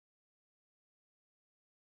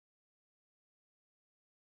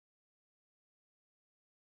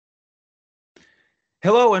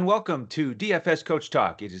Hello and welcome to DFS Coach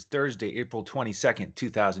Talk. It is Thursday, April 22nd,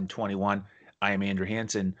 2021. I am Andrew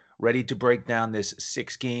Hanson, ready to break down this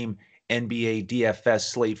six-game NBA DFS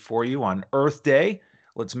slate for you on Earth Day.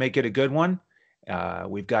 Let's make it a good one.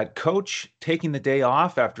 We've got Coach taking the day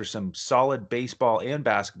off after some solid baseball and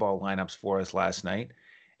basketball lineups for us last night.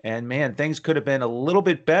 And man, things could have been a little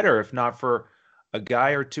bit better if not for a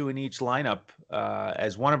guy or two in each lineup.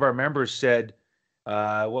 As one of our members said,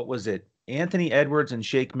 what was it? Anthony Edwards and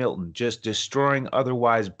Shake Milton just destroying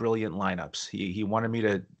otherwise brilliant lineups. He wanted me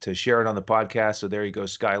to share it on the podcast, so there you go,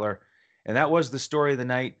 Skylar. And that was the story of the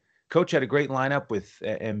night. Coach had a great lineup with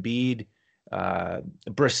Embiid.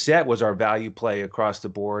 Brissett was our value play across the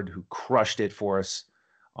board, who crushed it for us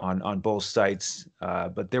on both sites.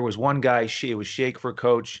 But there was one guy. It was Shake for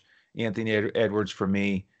Coach, Anthony Edwards for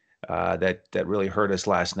me. That really hurt us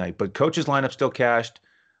last night. But Coach's lineup still cashed.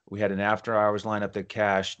 We had an after hours lineup that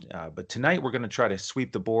cashed. But tonight we're going to try to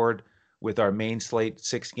sweep the board with our main slate,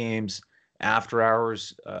 6 games, after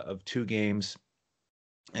hours of 2 games.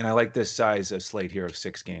 And I like this size of slate here of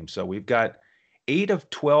 6 games. So we've got 8 of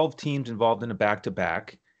 12 teams involved in a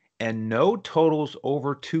back-to-back and no totals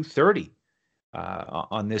over 230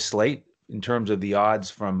 on this slate in terms of the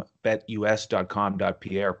odds from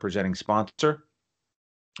betus.com.pa, presenting sponsor.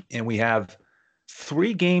 And we have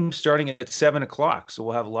 3 games starting at 7 o'clock. So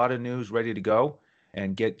we'll have a lot of news ready to go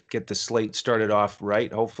and get the slate started off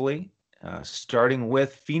right, hopefully. Starting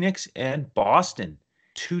with Phoenix and Boston.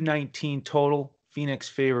 219 total. Phoenix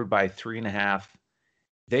favored by 3.5.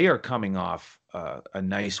 They are coming off a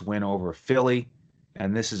nice win over Philly.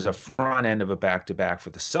 And this is a front end of a back-to-back for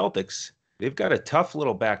the Celtics. They've got a tough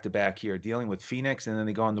little back-to-back here, dealing with Phoenix, and then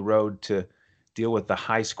they go on the road to deal with the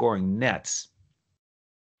high-scoring Nets.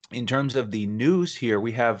 In terms of the news here,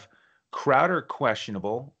 we have Crowder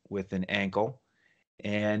questionable with an ankle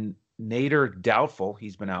and Nader doubtful.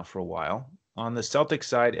 He's been out for a while. On the Celtics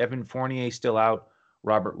side, Evan Fournier still out.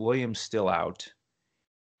 Robert Williams still out.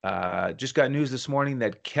 Just got news this morning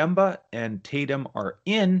that Kemba and Tatum are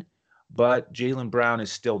in, but Jaylen Brown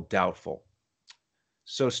is still doubtful.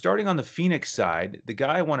 So starting on the Phoenix side, the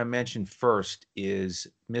guy I want to mention first is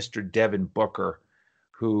Mr. Devin Booker,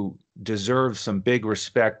 who deserves some big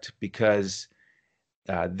respect because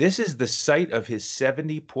this is the site of his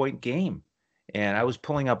 70-point game. And I was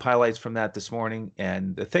pulling up highlights from that this morning.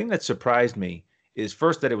 And the thing that surprised me is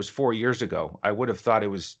first that it was 4 years ago. I would have thought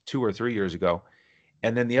it was 2 or 3 years ago.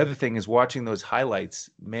 And then the other thing is watching those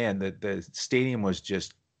highlights, man, the stadium was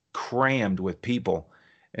just crammed with people.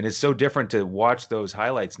 And it's so different to watch those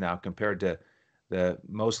highlights now compared to the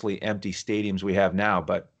mostly empty stadiums we have now.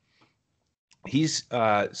 But he's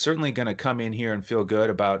certainly going to come in here and feel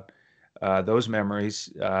good about those memories.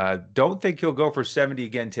 Don't think he'll go for 70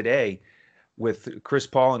 again today with Chris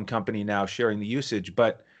Paul and company now sharing the usage.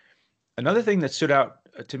 But another thing that stood out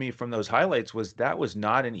to me from those highlights was that was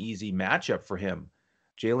not an easy matchup for him.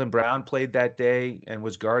 Jaylen Brown played that day and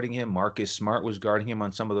was guarding him. Marcus Smart was guarding him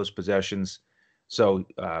on some of those possessions. So,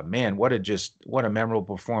 man, what a memorable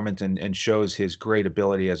performance, and shows his great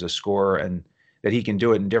ability as a scorer, and that he can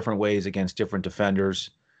do it in different ways against different defenders,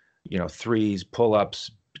 threes,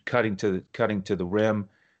 pull-ups, cutting to the rim,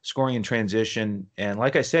 scoring in transition. And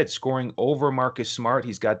like I said, scoring over Marcus Smart.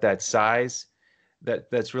 He's got that size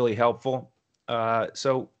that's really helpful.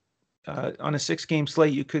 So on a 6-game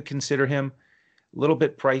slate, you could consider him a little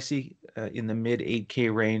bit pricey in the mid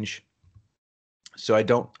 8K range. So I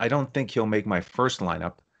don't think he'll make my first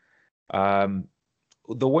lineup.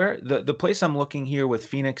 The place I'm looking here with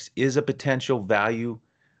Phoenix is a potential value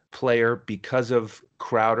player because of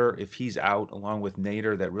Crowder. If he's out, along with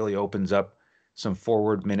Nader, that really opens up some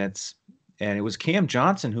forward minutes. And it was Cam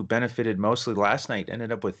Johnson who benefited mostly last night,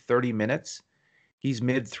 ended up with 30 minutes. He's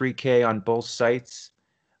mid 3K on both sites.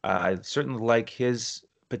 I certainly like his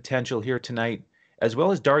potential here tonight, as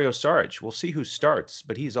well as Dario Saric. We'll see who starts,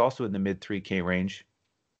 but he's also in the mid 3K range.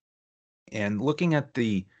 And looking at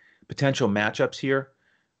the potential matchups here,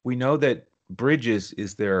 we know that Bridges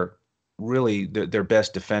is their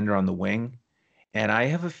best defender on the wing. And I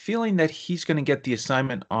have a feeling that he's going to get the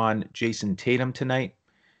assignment on Jason Tatum tonight.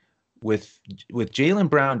 With Jaylen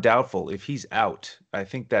Brown doubtful, if he's out, I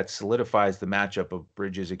think that solidifies the matchup of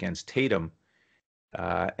Bridges against Tatum.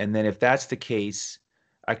 And then if that's the case,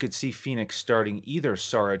 I could see Phoenix starting either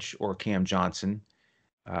Saric or Cam Johnson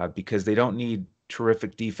because they don't need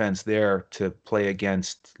terrific defense there to play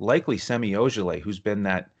against likely Semi Ojeleye, who's been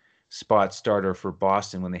that spot starter for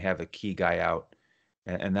Boston when they have a key guy out.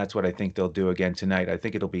 And that's what I think they'll do again tonight. I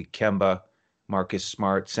think it'll be Kemba, Marcus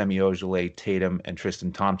Smart, Semi Ojeleye, Tatum, and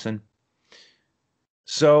Tristan Thompson.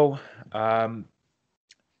 So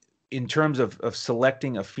in terms of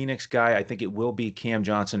selecting a Phoenix guy, I think it will be Cam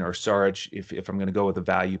Johnson or Saric if I'm going to go with a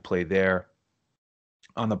value play there.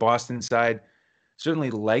 On the Boston side,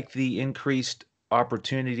 certainly like the increased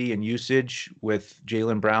opportunity and usage with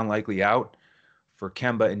Jaylen Brown likely out for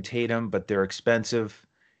Kemba and Tatum, but they're expensive.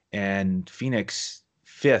 And Phoenix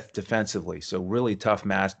fifth defensively, so really tough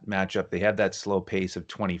matchup. They have that slow pace of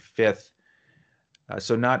 25th.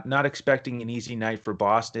 So not expecting an easy night for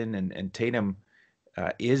Boston, and Tatum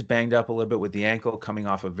is banged up a little bit with the ankle coming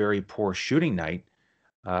off a very poor shooting night.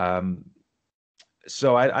 Um,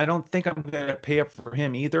 so I don't think I'm going to pay up for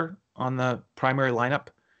him either on the primary lineup.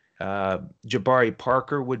 Jabari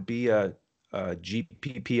Parker would be a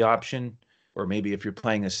GPP option, or maybe if you're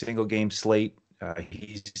playing a single game slate,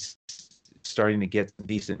 he's starting to get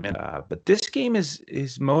decent minutes. But this game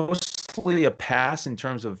is mostly a pass in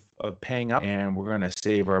terms of paying up, and we're going to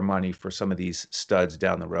save our money for some of these studs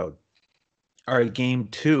down the road. All right, game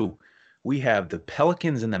two, we have the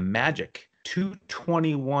Pelicans and the Magic,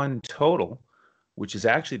 221 total, which is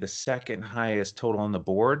actually the second highest total on the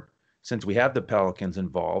board since we have the Pelicans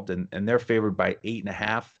involved, and they're favored by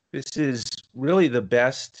 8.5. This is really the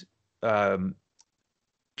best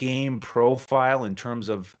game profile in terms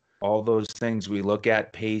of all those things we look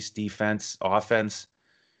at: pace, defense, offense,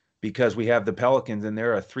 because we have the Pelicans and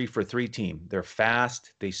they're a 3-for-3 team. They're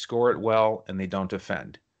fast, they score it well, and they don't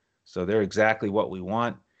defend. So they're exactly what we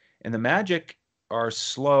want. And the Magic are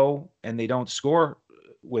slow and they don't score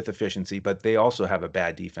with efficiency, but they also have a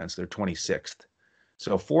bad defense. They're 26th.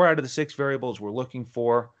 So 4 out of the 6 variables we're looking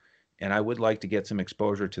for, and I would like to get some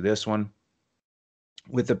exposure to this one.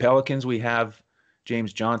 With the Pelicans, we have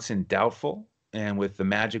James Johnson doubtful, and with the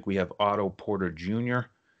Magic, we have Otto Porter Jr.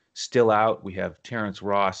 still out. We have Terrence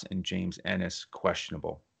Ross and James Ennis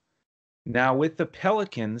questionable. Now, with the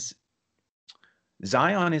Pelicans,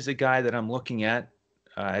 Zion is a guy that I'm looking at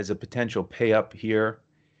as a potential pay up here.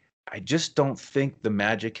 I just don't think the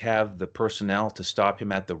Magic have the personnel to stop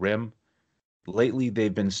him at the rim. Lately,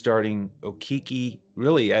 they've been starting Okeke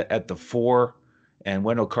really at the 4 and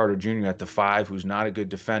Wendell Carter Jr. at the 5, who's not a good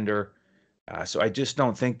defender. So I just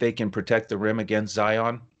don't think they can protect the rim against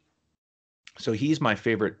Zion. So he's my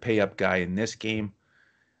favorite pay-up guy in this game.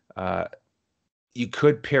 You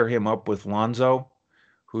could pair him up with Lonzo,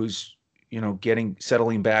 who's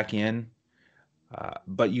settling back in.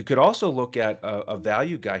 But you could also look at a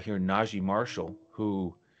value guy here, Najee Marshall,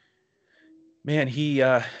 who, man, he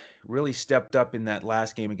really stepped up in that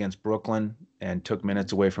last game against Brooklyn and took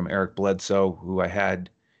minutes away from Eric Bledsoe, who I had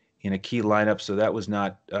in a key lineup. So that was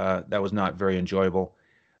not very enjoyable.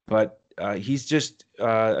 But he's just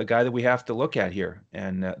a guy that we have to look at here,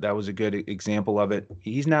 and that was a good example of it.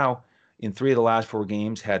 He's now in 3 of the last 4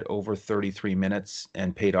 games had over 33 minutes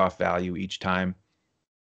and paid off value each time.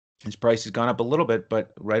 His price has gone up a little bit,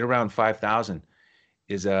 but right around 5,000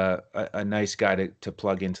 is a nice guy to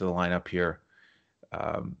plug into the lineup here.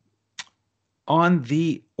 On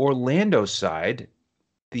the Orlando side,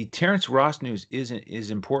 the Terrence Ross news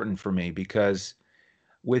is important for me because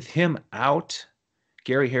with him out,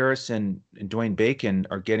 Gary Harris and Dwayne Bacon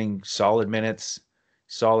are getting solid minutes,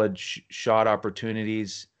 solid shot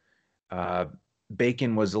opportunities.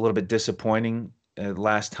 Bacon was a little bit disappointing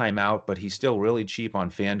last time out, but he's still really cheap on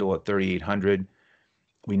Fanduel at 3,800.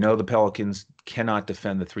 We know the Pelicans cannot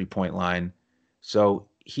defend the three-point line. So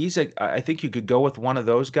I think you could go with one of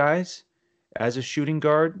those guys as a shooting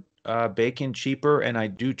guard. Bacon cheaper, and I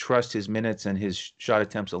do trust his minutes and his shot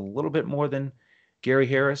attempts a little bit more than Gary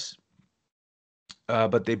Harris.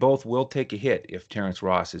 But they both will take a hit if Terrence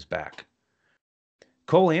Ross is back.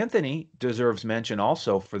 Cole Anthony deserves mention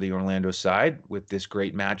also for the Orlando side with this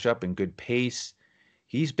great matchup and good pace.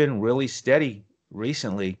 He's been really steady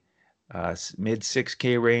recently, mid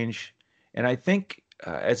 6K range. And I think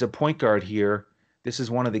as a point guard here, this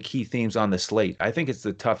is one of the key themes on the slate. I think it's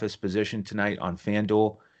the toughest position tonight on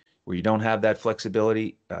FanDuel where you don't have that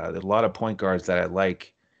flexibility. There's a lot of point guards that I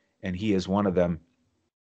like, and he is one of them.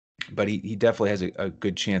 But he definitely has a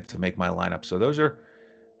good chance to make my lineup. So those are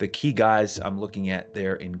the key guys I'm looking at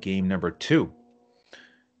there in game number 2.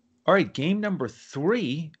 All right, game number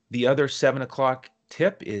 3, the other 7 o'clock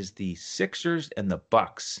tip is the Sixers and the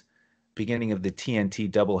Bucks. Beginning of the TNT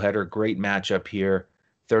doubleheader. Great matchup here.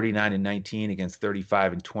 39-19 against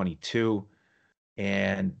 35-22.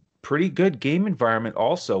 And pretty good game environment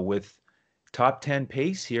also with top 10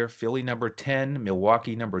 pace here. Philly number 10,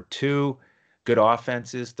 Milwaukee number 2. Good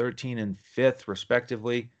offenses, 13 and 5th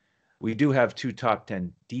respectively. We do have 2 top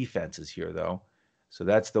 10 defenses here though. So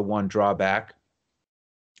that's the one drawback.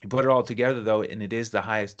 You put it all together though, and it is the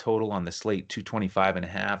highest total on the slate,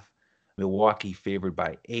 225.5. Milwaukee favored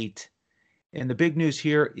by 8. And the big news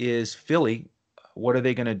here is Philly. What are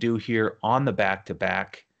they going to do here on the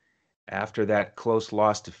back-to-back? After that close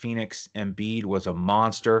loss to Phoenix, Embiid was a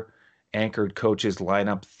monster, anchored coach's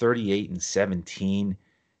lineup 38 and 17,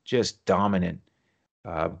 just dominant.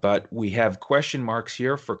 But we have question marks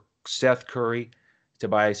here for Seth Curry,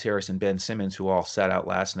 Tobias Harris, and Ben Simmons, who all sat out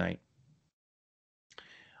last night.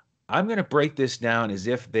 I'm going to break this down as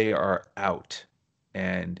if they are out.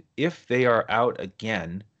 And if they are out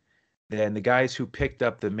again, then the guys who picked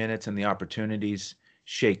up the minutes and the opportunities,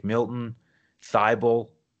 Shake Milton, Thibault,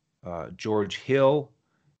 George Hill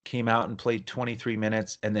came out and played 23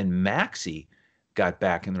 minutes, and then Maxey got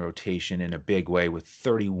back in the rotation in a big way with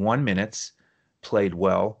 31 minutes, played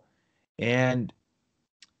well. And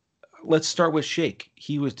let's start with Shake.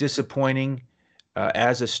 He was disappointing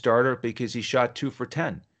as a starter because he shot 2 for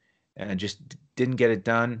 10 and just didn't get it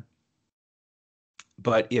done.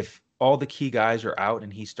 But if all the key guys are out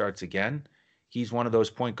and he starts again, he's one of those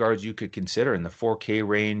point guards you could consider in the 4K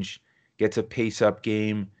range, gets a pace-up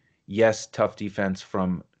game. Yes, tough defense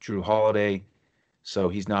from Drew Holiday, so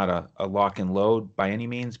he's not a lock and load by any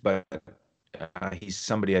means, but he's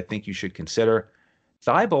somebody I think you should consider.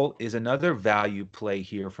 Thibault is another value play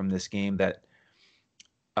here from this game that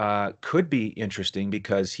could be interesting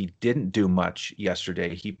because he didn't do much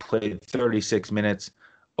yesterday. He played 36 minutes,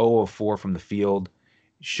 0 of 4 from the field,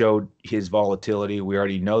 showed his volatility. We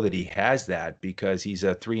already know that he has that because he's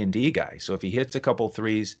a 3-and-D guy. So if he hits a couple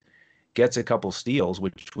threes, gets a couple steals,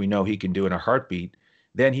 which we know he can do in a heartbeat,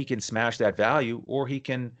 then he can smash that value, or he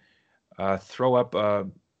can throw up,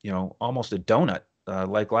 almost a donut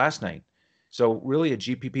like last night. So really a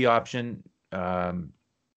GPP option, a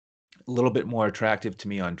little bit more attractive to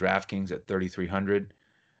me on DraftKings at 3,300.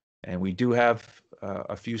 And we do have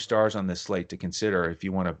a few stars on this slate to consider if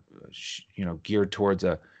you want to, gear towards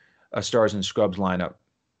a stars and scrubs lineup.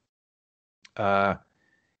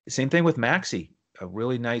 Same thing with Maxey. A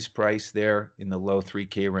really nice price there in the low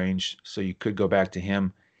 3K range, so you could go back to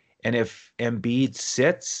him. And if Embiid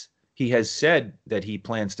sits, he has said that he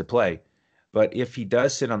plans to play. But if he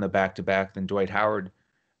does sit on the back-to-back, then Dwight Howard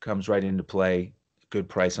comes right into play. Good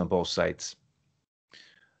price on both sites.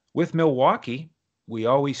 With Milwaukee, we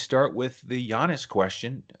always start with the Giannis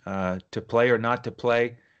question, to play or not to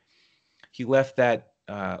play. He left that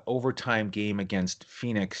overtime game against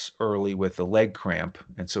Phoenix early with a leg cramp,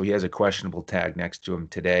 and so he has a questionable tag next to him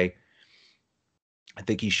today. I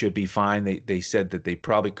think he should be fine. They said that they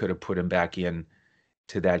probably could have put him back in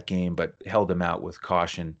to that game, but held him out with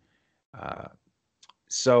caution.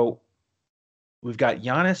 So we've got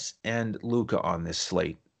Giannis and Luka on this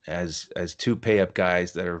slate as two pay-up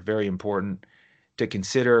guys that are very important to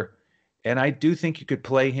consider. And I do think you could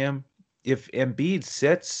play him. If Embiid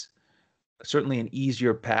sits, certainly an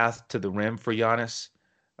easier path to the rim for Giannis.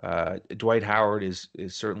 Dwight Howard is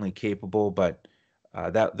certainly capable, but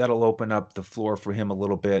that'll open up the floor for him a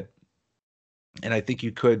little bit. And I think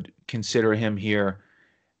you could consider him here.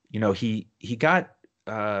 He got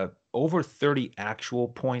over 30 actual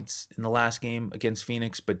points in the last game against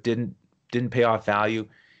Phoenix, but didn't pay off value.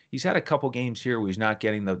 He's had a couple games here where he's not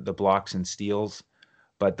getting the blocks and steals,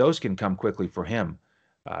 but those can come quickly for him.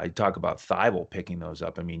 You talk about Thibault picking those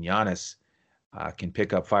up. I mean, Giannis can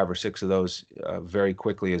pick up 5 or 6 of those very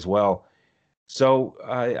quickly as well. So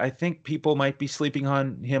I think people might be sleeping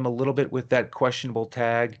on him a little bit with that questionable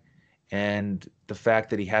tag and the fact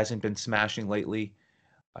that he hasn't been smashing lately.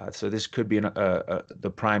 So this could be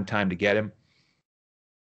the prime time to get him.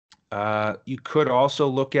 You could also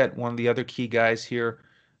look at one of the other key guys here,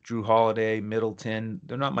 Drew Holiday, Middleton.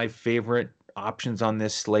 They're not my favorite options on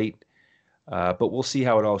this slate, but we'll see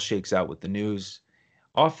how it all shakes out with the news.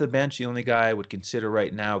 Off the bench, the only guy I would consider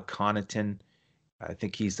right now, Connaughton. I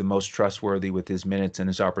think he's the most trustworthy with his minutes and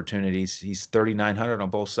his opportunities. He's 3,900 on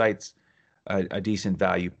both sites, a decent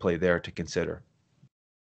value play there to consider.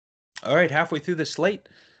 All right, halfway through the slate,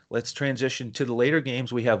 let's transition to the later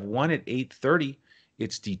games. We have one at 8:30.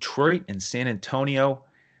 It's Detroit and San Antonio.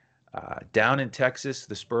 Down in Texas,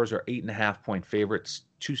 the Spurs are 8.5-point favorites,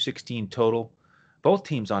 216 total. Both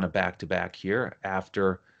teams on a back-to-back here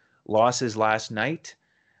after losses last night.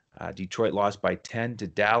 Detroit lost by 10 to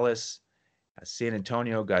Dallas. San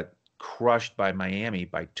Antonio got crushed by Miami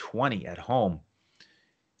by 20 at home.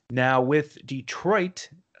 Now with Detroit,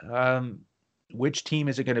 which team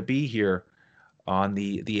is it going to be here on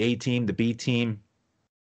the A team, the B team?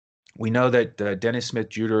 We know that Dennis Smith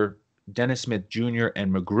Jr.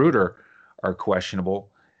 and Magruder are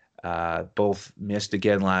questionable. Both missed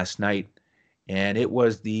again last night. And it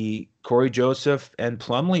was the Corey Joseph and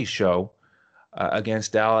Plumlee show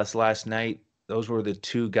against Dallas last night. Those were the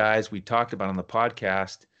two guys we talked about on the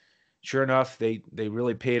podcast Sure enough, they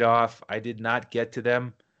really paid off. I did not get to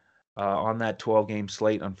them on that 12-game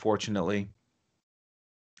slate, unfortunately.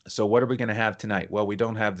 So what are we going to have tonight? Well, we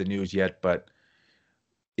don't have the news yet, but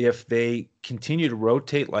if they continue to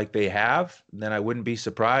rotate like they have, then I wouldn't be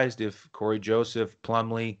surprised if Corey Joseph,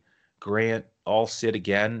 Plumlee, Grant all sit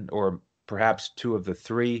again, or perhaps two of the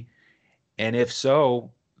three. And if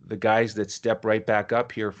so, the guys that step right back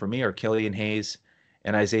up here for me are Killian Hayes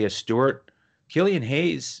and Isaiah Stewart. Killian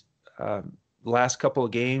Hayes, last couple of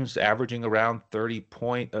games, averaging around 30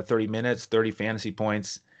 minutes, 30 fantasy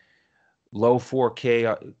points, low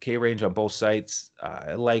 4K K range on both sites.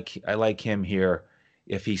 I like him here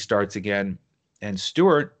if he starts again. And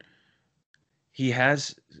Stewart, he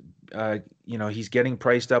has, he's getting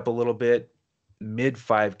priced up a little bit, mid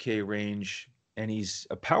 5K range, and he's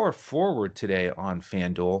a power forward today on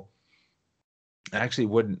FanDuel. I actually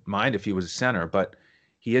wouldn't mind if he was a center, but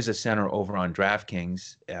he is a center over on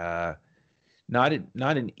DraftKings. Not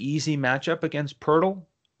an easy matchup against Pirtle,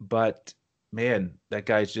 but man, that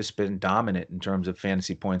guy's just been dominant in terms of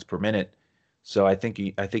fantasy points per minute. So I think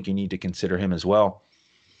you need to consider him as well.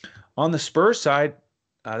 On the Spurs side,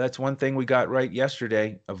 that's one thing we got right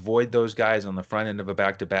yesterday. Avoid those guys on the front end of a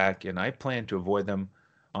back-to-back, and I plan to avoid them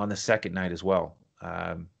on the second night as well.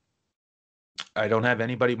 I don't have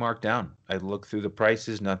anybody marked down. I looked through the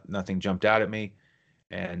prices, nothing jumped out at me,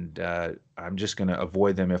 and I'm just going to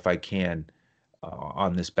avoid them if I can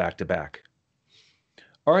on this back-to-back.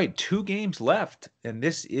 All right, 2 games left, and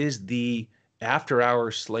this is the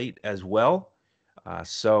after-hour slate as well.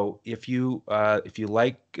 So if you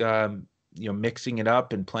like mixing it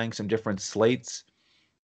up and playing some different slates,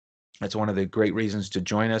 that's one of the great reasons to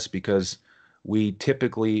join us, because we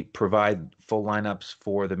typically provide full lineups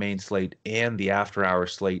for the main slate and the after-hour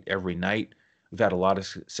slate every night. We've had a lot of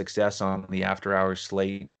success on the after-hour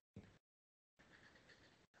slate.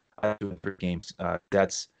 Games.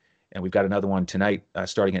 And we've got another one tonight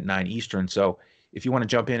starting at 9 Eastern. So if you want to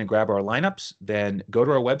jump in and grab our lineups, then go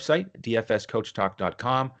to our website,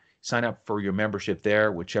 dfscoachtalk.com. Sign up for your membership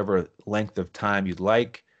there, whichever length of time you'd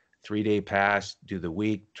like. 3-day pass, do the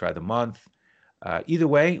week, try the month. Either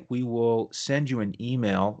way, we will send you an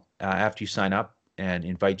email after you sign up and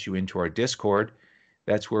invite you into our Discord.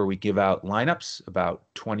 That's where we give out lineups about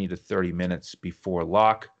 20 to 30 minutes before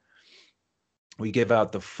lock. We give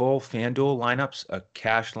out the full FanDuel lineups, a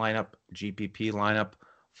cash lineup, GPP lineup,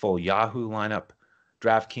 full Yahoo lineup,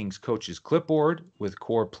 DraftKings coaches clipboard with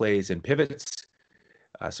core plays and pivots.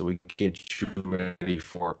 So we get you ready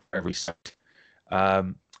for every site.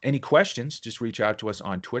 Any questions, just reach out to us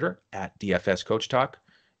on Twitter at DFS CoachTalk.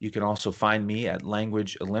 You can also find me at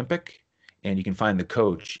Language Olympic, and you can find the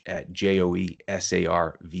coach at JoeSarvadi.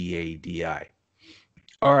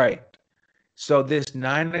 All right. So this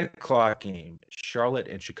 9 o'clock game, Charlotte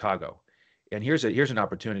and Chicago. And here's an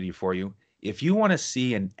opportunity for you. If you want to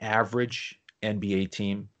see an average NBA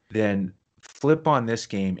team, then flip on this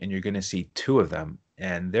game and you're going to see 2 of them.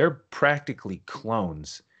 And they're practically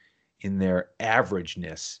clones in their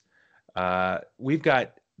averageness. We've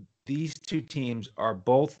got these 2 teams are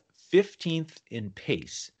both 15th in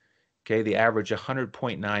pace. Okay, they average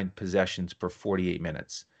 100.9 possessions per 48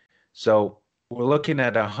 minutes. So we're looking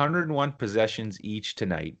at 101 possessions each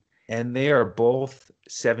tonight, and they are both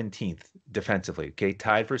 17th defensively, okay,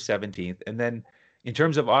 tied for 17th. And then in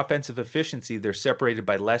terms of offensive efficiency, they're separated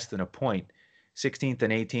by less than a point, 16th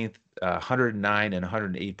and 18th, 109 and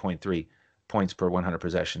 108.3 points per 100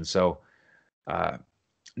 possessions. So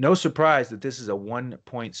no surprise that this is a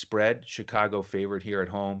 1-point spread, Chicago favored here at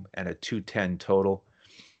home, and a 210 total.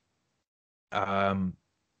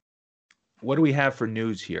 What do we have for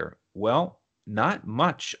news here? Well, not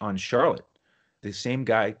much on Charlotte. The same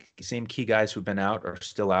key guys who've been out are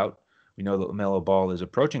still out. We know that LaMelo Ball is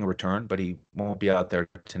approaching a return, but he won't be out there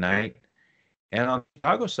tonight. And on the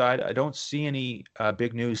Chicago side, I don't see any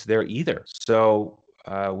big news there either. So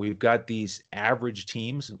we've got these average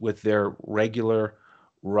teams with their regular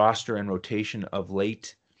roster and rotation of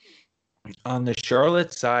late. On the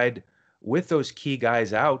Charlotte side, with those key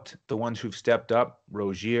guys out, the ones who've stepped up,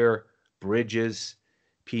 Rozier, Bridges,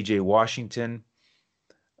 PJ Washington,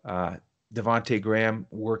 Devontae Graham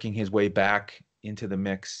working his way back into the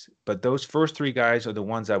mix. But those first 3 guys are the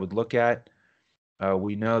ones I would look at.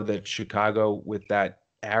 We know that Chicago, with that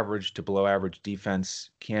average to below average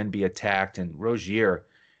defense, can be attacked, and Rozier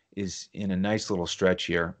is in a nice little stretch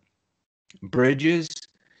here. Bridges,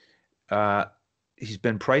 he's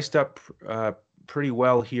been priced up pretty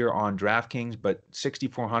well here on DraftKings, but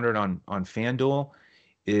 6,400 on FanDuel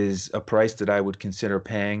is a price that I would consider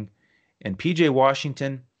paying. And PJ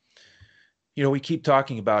Washington, we keep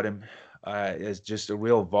talking about him. is just a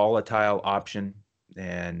real volatile option.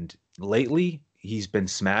 And lately, he's been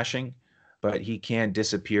smashing, but he can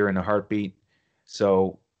disappear in a heartbeat.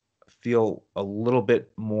 So feel a little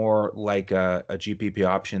bit more like a GPP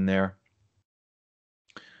option there.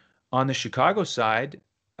 On the Chicago side,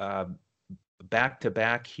 back to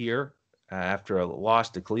back here after a loss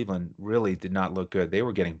to Cleveland really did not look good. They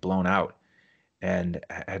were getting blown out and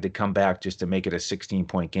had to come back just to make it a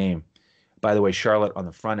 16-point game. By the way, Charlotte on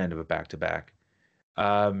the front end of a back to back.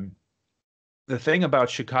 The thing about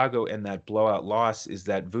Chicago and that blowout loss is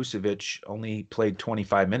that Vucevic only played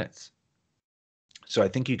 25 minutes. So I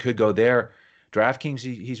think you could go there. DraftKings,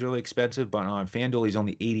 he's really expensive, but on Fanduel, he's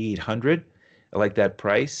only 8,800. I like that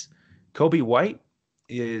price. Kobe White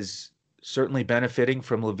is certainly benefiting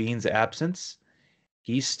from Levine's absence.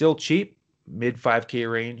 He's still cheap, mid 5K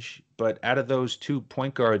range, but out of those 2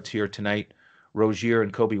 point guards here tonight, Rozier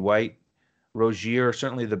and Kobe White, Rozier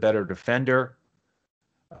certainly the better defender.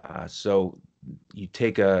 So you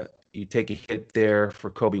take a hit there for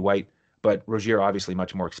Kobe White, but Rozier obviously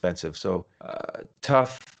much more expensive. So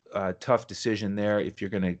tough decision there if you're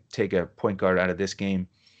going to take a point guard out of this game.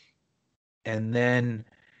 And then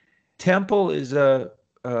Temple is a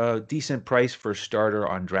decent price for a starter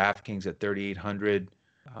on DraftKings at 3,800.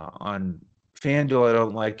 On FanDuel, I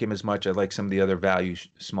don't like him as much. I like some of the other value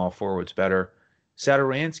small forwards better.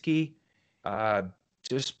 Satoransky,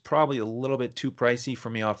 just probably a little bit too pricey for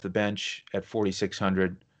me off the bench at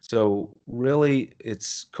 4,600. So really,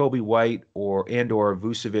 it's Kobe White or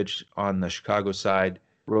Vucevic on the Chicago side,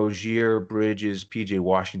 Rozier, Bridges, PJ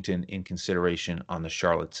Washington in consideration on the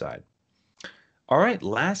Charlotte side. All right,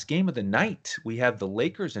 last game of the night. We have the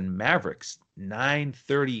Lakers and Mavericks,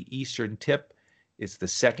 9:30 Eastern tip. It's the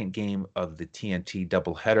second game of the TNT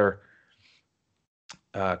doubleheader.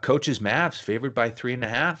 Coach's Mavs favored by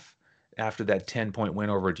 3.5 after that 10-point win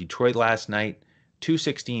over Detroit last night.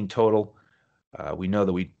 216 total. We know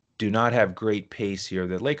that we do not have great pace here.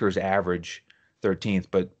 The Lakers average 13th,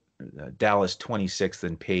 but Dallas 26th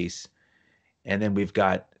in pace. And then we've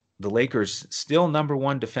got the Lakers still number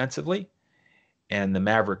one defensively, and the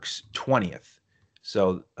Mavericks 20th.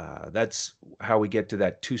 So that's how we get to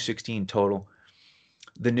that 216 total.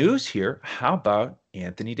 The news here, how about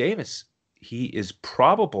Anthony Davis? He is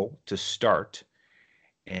probable to start,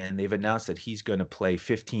 and they've announced that he's going to play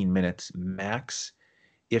 15 minutes max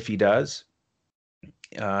if he does.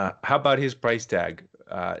 How about his price tag?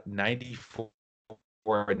 94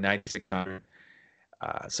 and 9,600.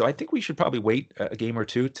 So I think we should probably wait a game or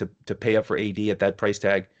two to pay up for AD at that price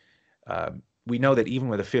tag. We know that even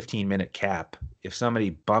with a 15-minute cap, if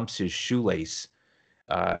somebody bumps his shoelace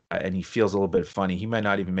and he feels a little bit funny, he might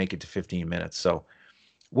not even make it to 15 minutes. So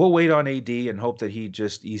we'll wait on AD and hope that he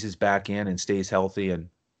just eases back in and stays healthy. And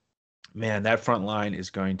man, that front line is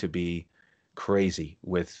going to be crazy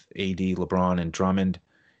with AD, LeBron, and Drummond.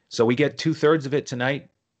 So we get 2/3 of it tonight.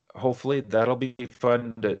 Hopefully that'll be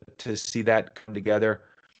fun to see that come together.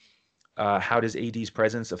 How does AD's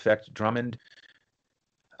presence affect Drummond?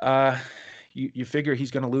 You figure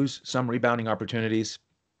he's going to lose some rebounding opportunities.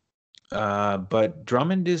 But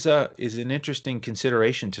Drummond is an interesting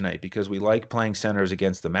consideration tonight because we like playing centers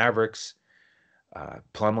against the Mavericks.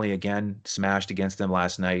 Plumlee again smashed against them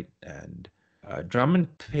last night, and Drummond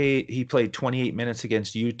he played 28 minutes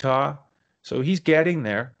against Utah, so he's getting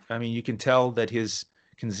there. I mean, you can tell that his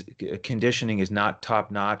conditioning is not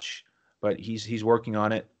top notch, but he's working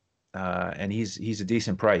on it, and he's a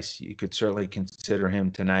decent price. You could certainly consider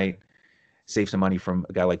him tonight. Save some money from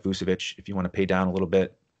a guy like Vucevic if you want to pay down a little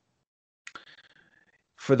bit.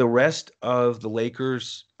 For the rest of the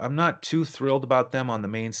Lakers, I'm not too thrilled about them on the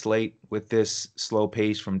main slate with this slow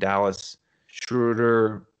pace from Dallas.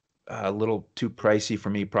 Schroeder, a little too pricey for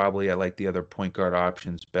me, probably. I like the other point guard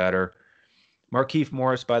options better. Markieff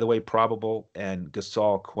Morris, by the way, probable, and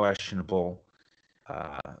Gasol questionable.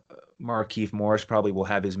 Markieff Morris probably will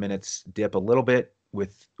have his minutes dip a little bit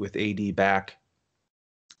with AD back.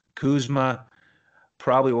 Kuzma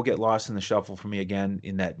probably will get lost in the shuffle for me again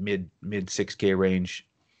in that mid 6K range.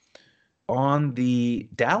 On the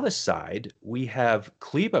Dallas side, we have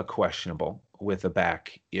Kleba questionable with a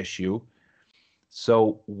back issue.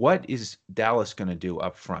 So what is Dallas going to do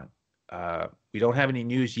up front? We don't have any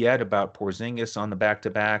news yet about Porzingis on the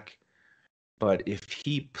back-to-back, but if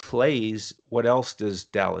he plays, what else does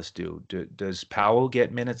Dallas do? Does Powell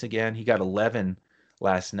get minutes again? He got 11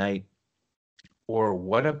 last night. Or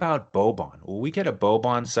what about Boban? Will we get a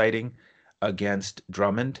Boban sighting against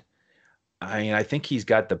Drummond? I mean, I think he's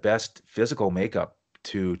got the best physical makeup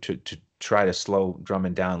to try to slow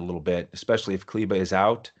Drummond down a little bit, especially if Kleba is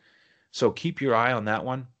out. So keep your eye on that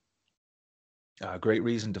one. Great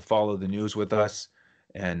reason to follow the news with us.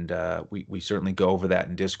 And we certainly go over that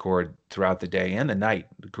in Discord throughout the day and the night.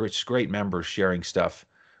 Great members sharing stuff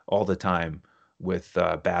all the time with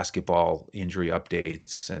basketball injury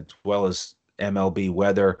updates as well as MLB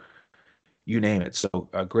weather, you name it. So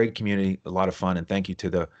a great community, a lot of fun, and thank you to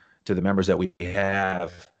the members that we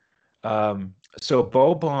have. So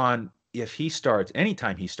Boban, if he starts,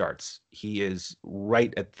 anytime he starts, he is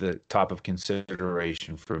right at the top of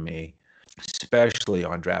consideration for me, especially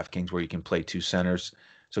on DraftKings where you can play two centers.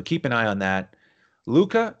 So keep an eye on that.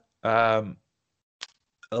 Luca,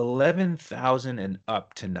 11,000 and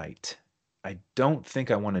up tonight. I don't think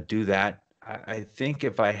I want to do that. I think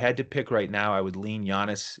if I had to pick right now, I would lean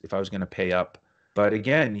Giannis if I was going to pay up. But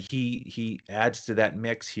again, he adds to that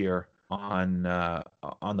mix here on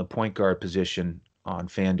the point guard position on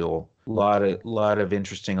Fanduel. Lot of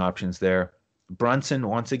interesting options there. Brunson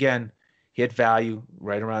once again hit value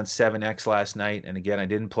right around 7x last night, and again I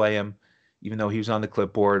didn't play him, even though he was on the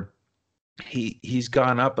clipboard. He's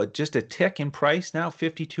gone up just a tick in price now,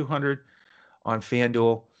 5,200 on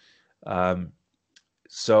FanDuel. Um,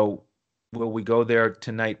 so will we go there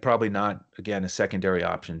tonight? Probably not. Again, a secondary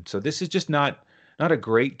option. So this is just not a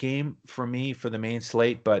great game for me for the main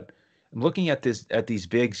slate, but I'm looking at these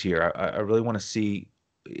bigs here. I really want to see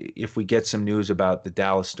if we get some news about the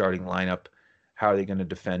Dallas starting lineup. How are they going to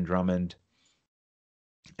defend Drummond?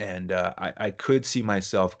 And I could see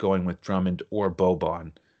myself going with Drummond or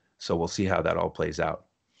Boban. So we'll see how that all plays out.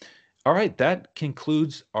 All right, that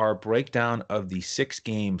concludes our breakdown of the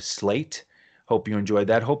 6-game slate. Hope you enjoyed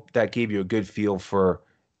that. Hope that gave you a good feel for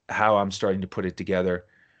how I'm starting to put it together.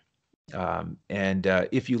 And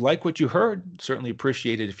if you like what you heard, certainly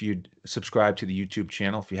appreciate it if you'd subscribe to the YouTube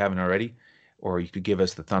channel if you haven't already, or you could give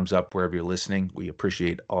us the thumbs up wherever you're listening. We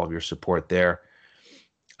appreciate all of your support there.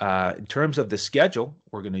 In terms of the schedule,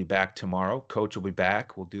 we're going to be back tomorrow. Coach will be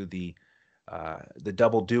back. We'll do the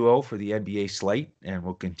double duo for the NBA slate, and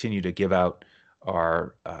we'll continue to give out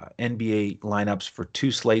our NBA lineups for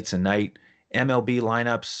 2 slates a night, MLB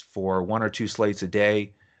lineups for 1 or 2 slates a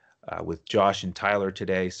day with Josh and Tyler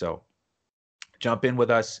today. So jump in with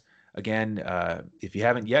us. Again, if you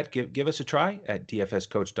haven't yet, give us a try at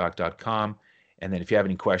dfscoachtalk.com. And then if you have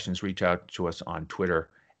any questions, reach out to us on Twitter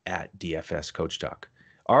at DFS CoachTalk.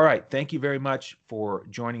 All right. Thank you very much for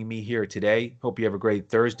joining me here today. Hope you have a great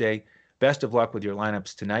Thursday. Best of luck with your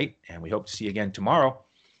lineups tonight, and we hope to see you again tomorrow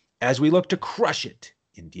as we look to crush it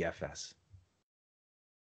in DFS.